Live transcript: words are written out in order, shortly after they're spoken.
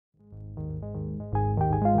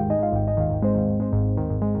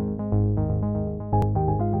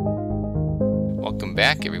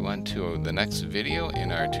back everyone to the next video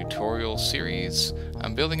in our tutorial series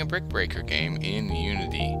on building a brick breaker game in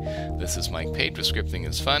Unity. This is Mike Page with Scripting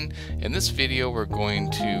is Fun. In this video we're going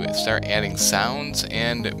to start adding sounds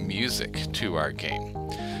and music to our game.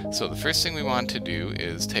 So the first thing we want to do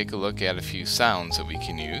is take a look at a few sounds that we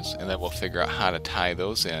can use, and then we'll figure out how to tie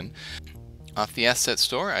those in. Off the asset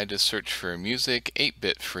store, I just searched for music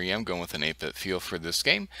 8-bit free. I'm going with an 8-bit feel for this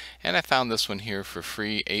game, and I found this one here for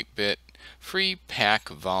free, 8-bit free pack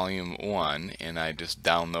volume 1, and I just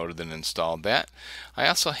downloaded and installed that. I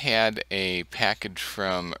also had a package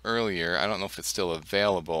from earlier. I don't know if it's still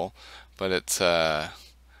available, but it's a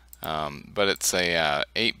 8-bit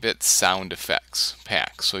sound effects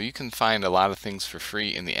pack. So you can find a lot of things for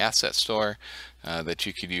free in the asset store that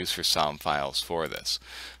you could use for sound files for this.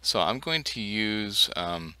 So I'm going to use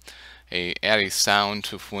add a sound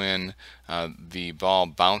to when the ball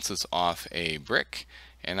bounces off a brick,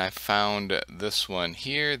 and I found this one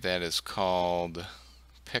here that is called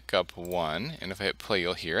Pickup 1, and if I hit play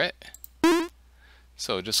you'll hear it.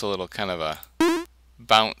 So just a little kind of a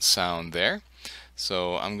bounce sound there.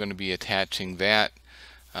 So I'm going to be attaching that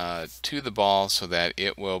to the ball so that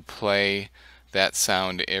it will play that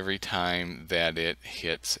sound every time that it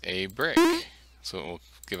hits a brick. So it will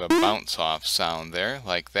give a bounce off sound there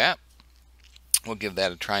like that. We'll give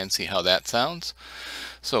that a try and see how that sounds.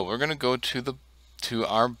 So we're going to go to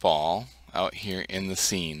our ball out here in the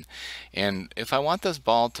scene, and if I want this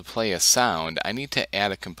ball to play a sound, I need to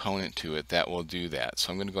add a component to it that will do that.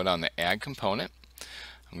 So I'm going to go down to add component.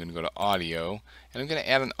 I'm going to go to audio, and I'm going to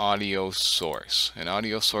add an audio source. An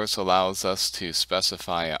audio source allows us to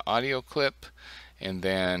specify an audio clip, and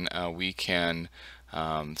then we can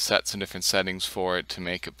set some different settings for it to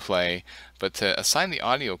make it play. But to assign the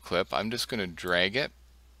audio clip, I'm just going to drag it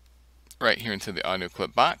right here into the audio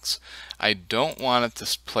clip box. I don't want it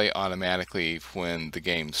to play automatically when the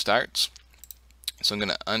game starts, so I'm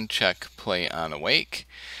going to uncheck play on awake,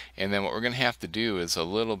 and then what we're going to have to do is a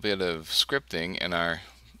little bit of scripting in our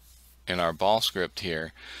ball script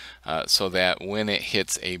here, so that when it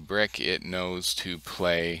hits a brick it knows to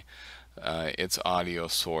play its audio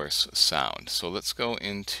source sound. So let's go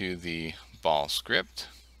into the ball script.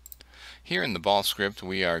 Here in the ball script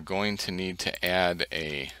we are going to need to add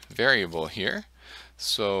a variable here.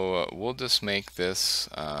 So we'll just make this,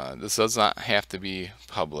 this does not have to be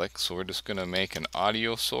public, so we're just going to make an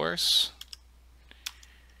audio source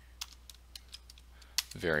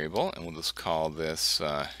variable, and we'll just call this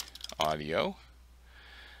audio.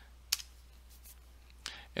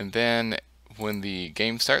 And then when the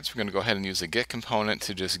game starts, we're going to go ahead and use a get component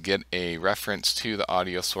to just get a reference to the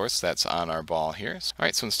audio source that's on our ball here.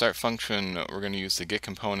 Alright, so in the start function we're going to use the get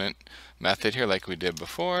component method here like we did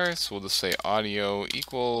before. So we'll just say audio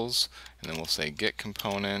equals, and then we'll say get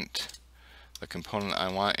component. The component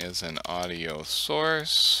I want is an audio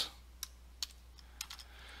source,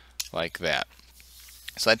 like that.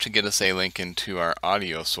 So that should get us a link into our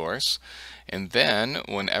audio source, and then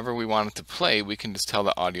whenever we want it to play, we can just tell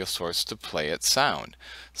the audio source to play its sound.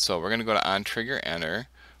 So we're going to go to on trigger enter,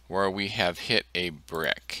 where we have hit a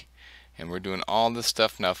brick, and we're doing all this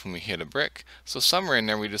stuff now when we hit a brick. So somewhere in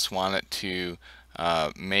there we just want it to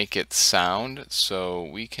make it sound, so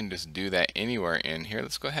we can just do that anywhere in here.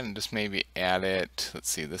 Let's go ahead and just maybe add it. Let's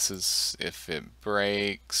see, this is if it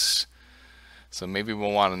breaks. So maybe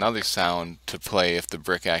we'll want another sound to play if the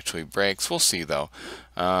brick actually breaks. We'll see though.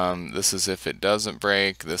 This is if it doesn't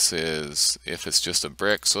break. This is if it's just a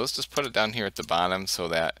brick. So let's just put it down here at the bottom so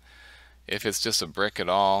that if it's just a brick at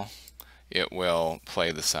all, it will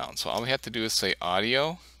play the sound. So all we have to do is say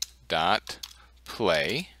audio.play,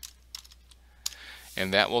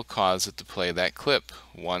 and that will cause it to play that clip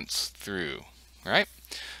once through. All right?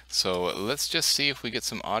 So let's just see if we get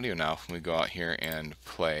some audio now when we go out here and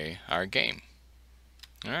play our game.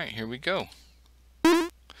 Alright, here we go.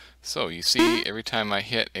 So you see every time I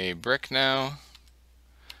hit a brick now,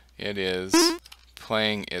 it is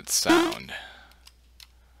playing its sound.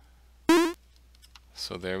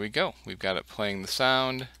 So there we go. We've got it playing the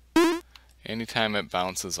sound anytime it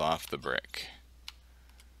bounces off the brick.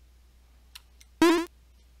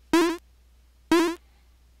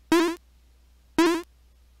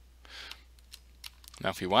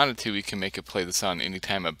 Now if we wanted to, we can make it play the sound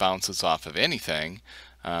anytime it bounces off of anything,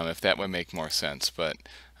 if that would make more sense. But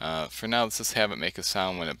for now, let's just have it make a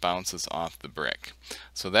sound when it bounces off the brick.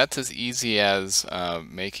 So that's as easy as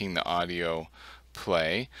making the audio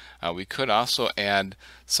play. We could also add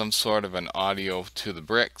some sort of an audio to the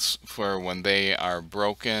bricks for when they are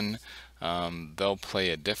broken. They'll play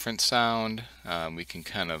a different sound. We can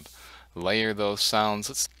kind of layer those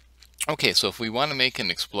sounds. Okay, so if we want to make an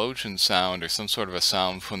explosion sound or some sort of a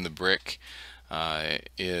sound when the brick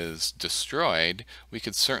is destroyed, we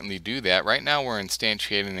could certainly do that. Right now we're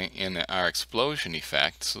instantiating in our explosion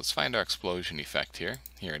effect. So let's find our explosion effect here.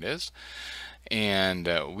 Here it is. And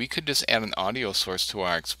we could just add an audio source to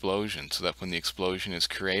our explosion so that when the explosion is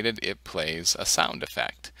created, it plays a sound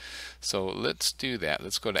effect. So let's do that.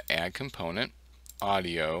 Let's go to Add Component,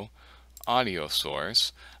 Audio, Audio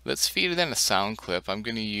Source. Let's feed it in a sound clip. I'm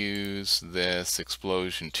going to use this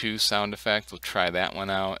Explosion 2 sound effect. We'll try that one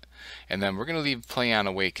out. And then we're going to leave Play on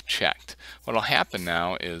Awake checked. What will happen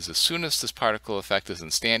now is as soon as this particle effect is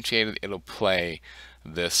instantiated, it'll play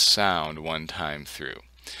this sound one time through.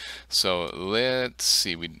 So let's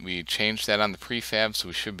see, we changed that on the prefab, so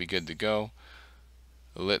we should be good to go.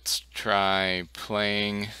 Let's try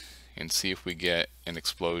playing and see if we get an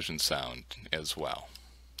explosion sound as well.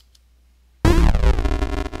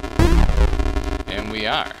 And we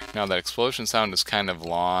are. Now that explosion sound is kind of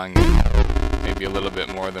long, maybe a little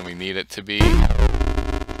bit more than we need it to be. So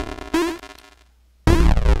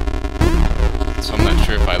I'm not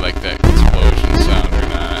sure if I like that explosion sound or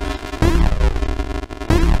not,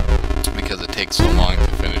 because it takes so long to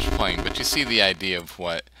finish playing. But you see the idea of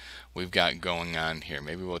what we've got going on here.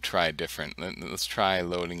 Maybe we'll try a different. Let's try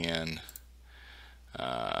loading in.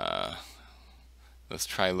 Let's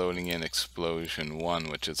try loading in Explosion 1,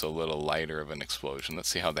 which is a little lighter of an explosion. Let's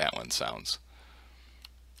see how that one sounds.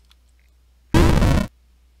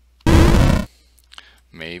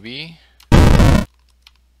 Maybe.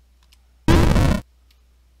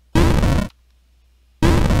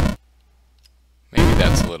 Maybe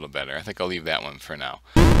that's a little better. I think I'll leave that one for now.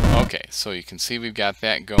 Okay, so you can see we've got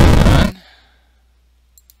that going on.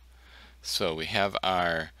 So we have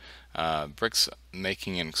our bricks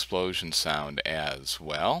making an explosion sound as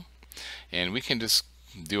well, and we can just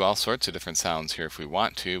do all sorts of different sounds here if we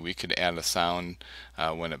want to. We could add a sound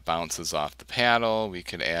when it bounces off the paddle. We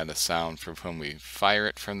could add a sound for when we fire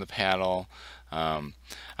it from the paddle. I'm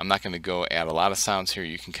not going to go add a lot of sounds here.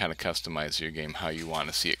 You can kind of customize your game how you want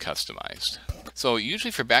to see it customized. So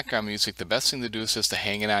usually for background music, the best thing to do is just to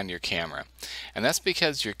hang it on your camera. And that's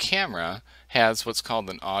because your camera has what's called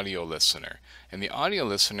an audio listener. And the audio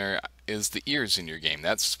listener is the ears in your game.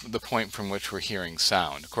 That's the point from which we're hearing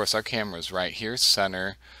sound. Of course, our camera is right here,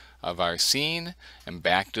 center of our scene, and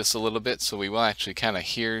back just a little bit, so we will actually kind of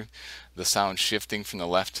hear the sound shifting from the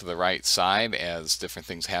left to the right side as different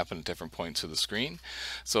things happen at different points of the screen.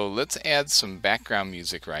 So let's add some background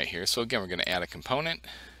music right here. So again, we're going to add a component,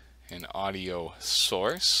 an audio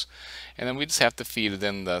source, and then we just have to feed it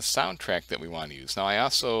in the soundtrack that we want to use. Now I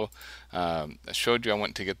also showed you I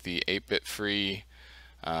went to get the 8-bit free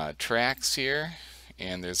tracks here,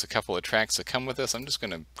 and there's a couple of tracks that come with this. I'm just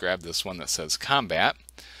going to grab this one that says Combat,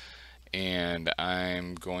 and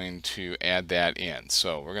I'm going to add that in.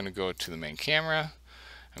 So we're going to go to the main camera.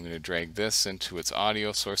 I'm going to drag this into its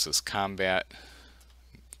audio source as Combat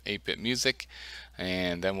 8-bit music,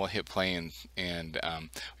 and then we'll hit play, and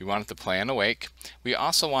we want it to play on awake. We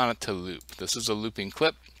also want it to loop. This is a looping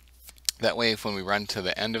clip. That way if when we run to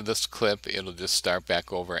the end of this clip, it'll just start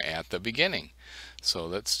back over at the beginning. So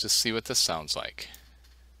let's just see what this sounds like.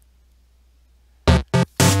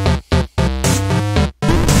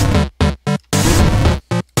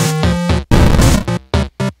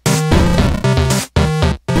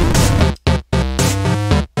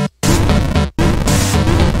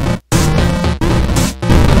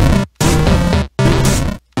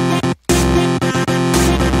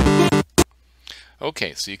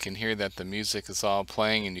 Okay, so you can hear that the music is all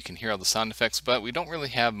playing and you can hear all the sound effects, but we don't really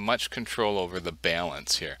have much control over the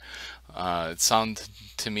balance here. It sounded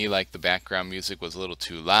to me like the background music was a little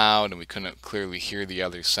too loud and we couldn't clearly hear the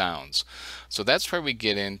other sounds. So that's where we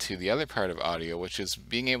get into the other part of audio, which is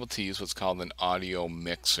being able to use what's called an audio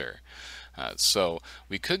mixer. So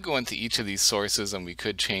we could go into each of these sources and we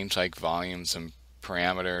could change like volumes and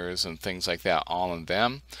parameters and things like that all in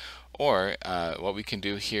them. Or what we can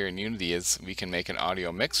do here in Unity is we can make an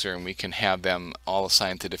audio mixer and we can have them all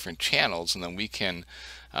assigned to different channels, and then we can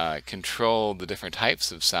control the different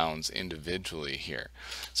types of sounds individually here.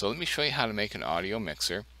 So let me show you how to make an audio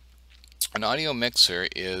mixer. An audio mixer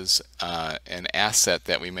is an asset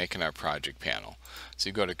that we make in our project panel. So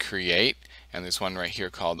you go to Create, and there's one right here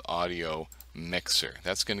called Audio Mixer.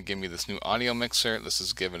 That's going to give me this new audio mixer. Let's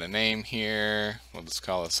just give it a name here. We'll just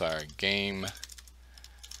call this our game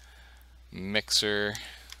mixer.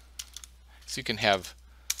 So you can have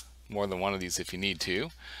more than one of these if you need to.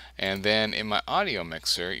 And then in my audio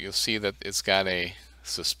mixer, you'll see that it's got a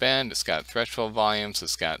suspend, it's got threshold volumes,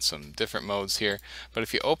 it's got some different modes here. But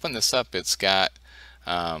if you open this up, it's got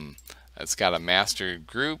a master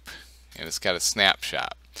group, and it's got a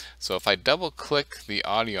snapshot. So if I double click the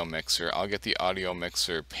audio mixer, I'll get the audio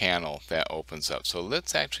mixer panel that opens up. So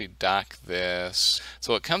let's actually dock this.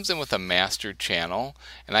 So it comes in with a master channel,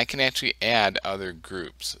 and I can actually add other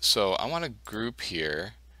groups. So I want a group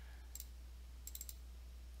here.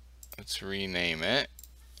 Let's rename it.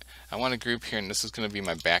 I want a group here, and this is going to be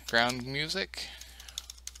my background music.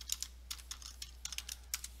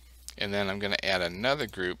 And then I'm going to add another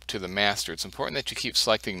group to the master. It's important that you keep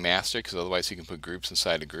selecting master, because otherwise you can put groups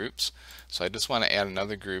inside of groups. So I just want to add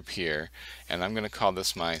another group here, and I'm going to call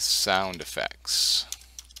this my sound effects.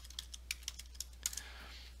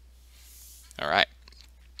 Alright,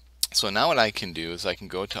 so now what I can do is I can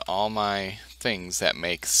go to all my things that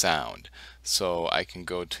make sound. So I can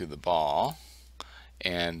go to the ball,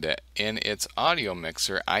 and in its audio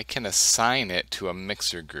mixer I can assign it to a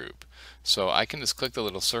mixer group. So I can just click the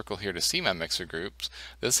little circle here to see my mixer groups.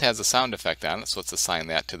 This has a sound effect on it, so let's assign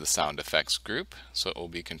that to the sound effects group, so it will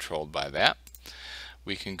be controlled by that.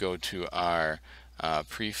 We can go to our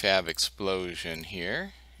prefab explosion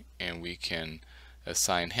here, and we can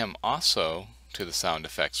assign him also to the sound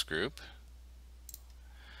effects group.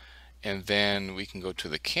 And then we can go to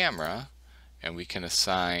the camera, and we can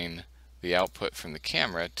assign the output from the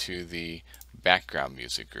camera to the background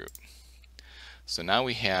music group. So now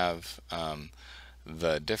we have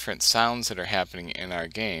the different sounds that are happening in our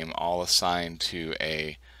game all assigned to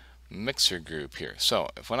a mixer group here. So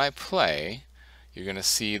if when I play, you're going to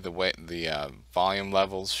see the volume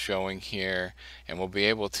levels showing here, and we'll be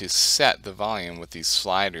able to set the volume with these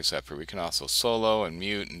sliders up here. We can also solo and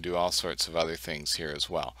mute and do all sorts of other things here as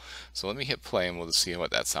well. So let me hit play, and we'll just see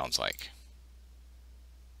what that sounds like.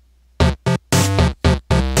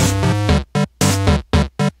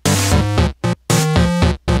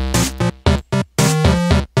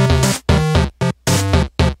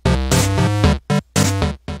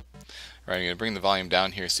 Right, I'm going to bring the volume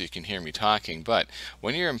down here so you can hear me talking, but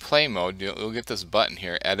when you're in play mode, you'll get this button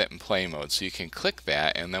here, edit and play mode, so you can click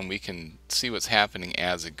that and then we can see what's happening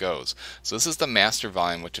as it goes. So this is the master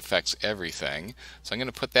volume, which affects everything. So I'm going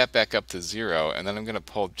to put that back up to 0, and then I'm going to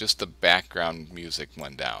pull just the background music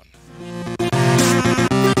one down.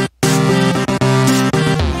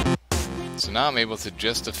 So now I'm able to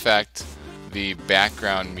just affect the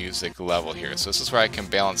background music level here. So this is where I can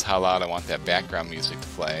balance how loud I want that background music to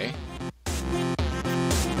play.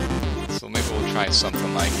 So maybe we'll try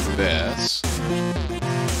something like this.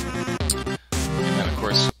 And then of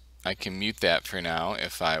course I can mute that for now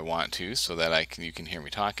if I want to, so that you can hear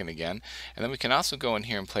me talking again. And then we can also go in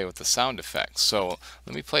here and play with the sound effects. So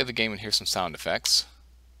let me play the game and hear some sound effects.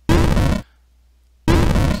 You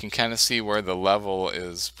can kind of see where the level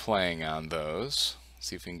is playing on those.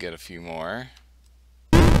 See if we can get a few more.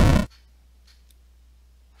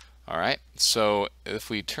 Alright, so if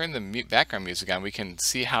we turn the background music on, we can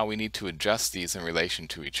see how we need to adjust these in relation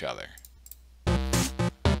to each other.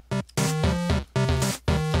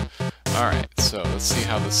 Alright, so let's see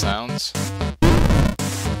how this sounds.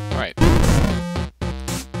 Alright.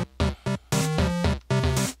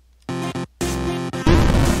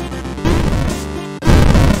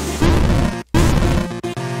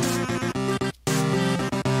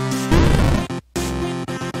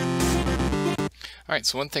 Alright,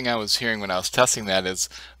 so one thing I was hearing when I was testing that is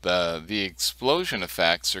the explosion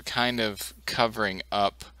effects are kind of covering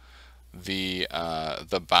up the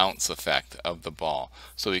bounce effect of the ball.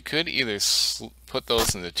 So we could either put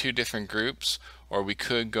those into two different groups, or we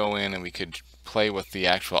could go in and we could play with the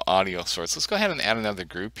actual audio source. Let's go ahead and add another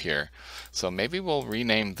group here. So maybe we'll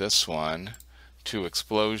rename this one to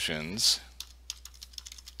explosions.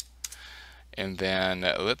 And then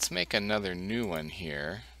let's make another new one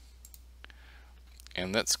here.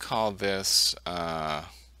 And let's call this ball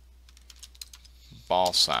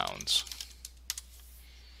sounds.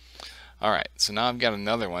 Alright, so now I've got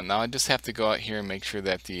another one. Now I just have to go out here and make sure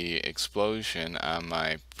that the explosion on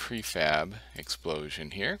my prefab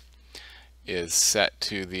explosion here is set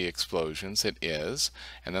to the explosions. It is.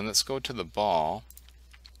 And then let's go to the ball,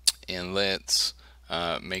 and let's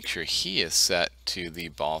make sure he is set to the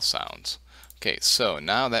ball sounds. Okay, so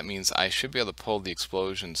now that means I should be able to pull the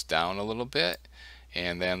explosions down a little bit.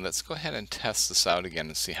 And then let's go ahead and test this out again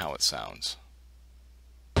and see how it sounds.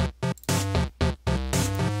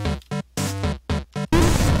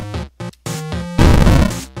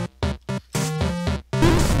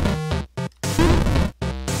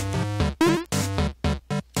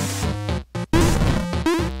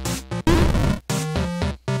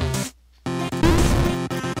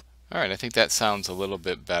 Alright, I think that sounds a little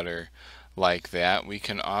bit better. like that. We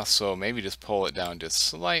can also maybe just pull it down just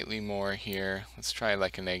slightly more here. Let's try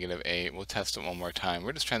like a -8. We'll test it one more time.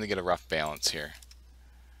 We're just trying to get a rough balance here.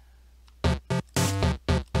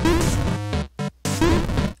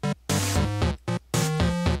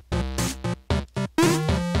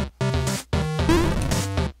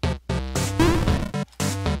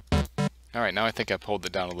 Alright, now I think I pulled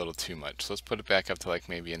it down a little too much. So let's put it back up to like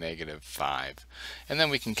maybe a -5. And then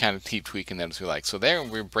we can kind of keep tweaking that as we like. So there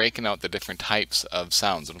we're breaking out the different types of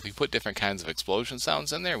sounds. And if we put different kinds of explosion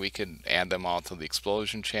sounds in there, we could add them all to the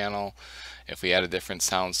explosion channel. If we added different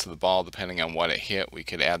sounds to the ball, depending on what it hit, we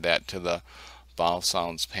could add that to the ball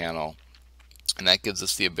sounds panel. And that gives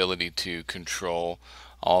us the ability to control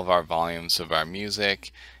all of our volumes of our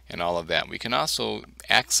music and all of that. We can also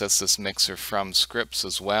access this mixer from scripts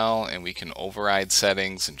as well, and we can override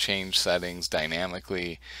settings and change settings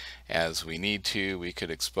dynamically as we need to. We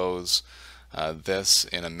could expose this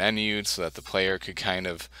in a menu so that the player could kind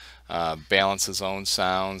of balance his own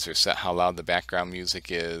sounds or set how loud the background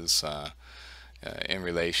music is in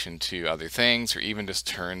relation to other things, or even just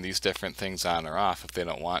turn these different things on or off if they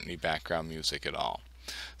don't want any background music at all.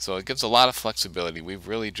 So it gives a lot of flexibility. We've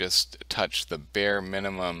really just touched the bare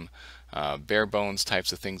minimum, bare bones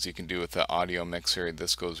types of things you can do with the audio mixer.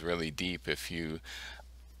 This goes really deep. If you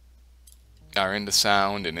are into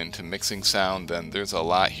sound and into mixing sound, then there's a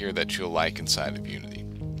lot here that you'll like inside of Unity.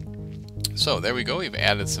 So there we go. We've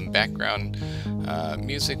added some background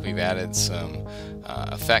music. We've added some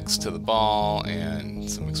effects to the ball and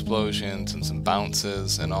some explosions and some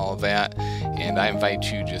bounces and all of that. And I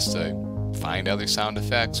invite you just to find other sound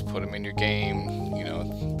effects, put them in your game. You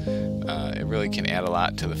know, it really can add a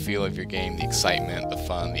lot to the feel of your game, the excitement, the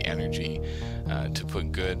fun, the energy, to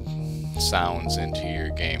put good sounds into your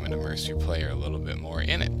game and immerse your player a little bit more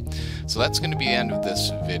in it. So that's going to be the end of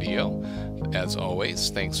this video. As always,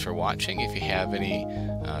 thanks for watching. If you have any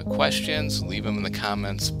questions, leave them in the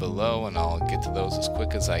comments below and I'll get to those as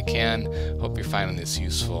quick as I can. Hope you're finding this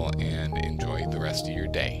useful and enjoy the rest of your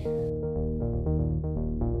day.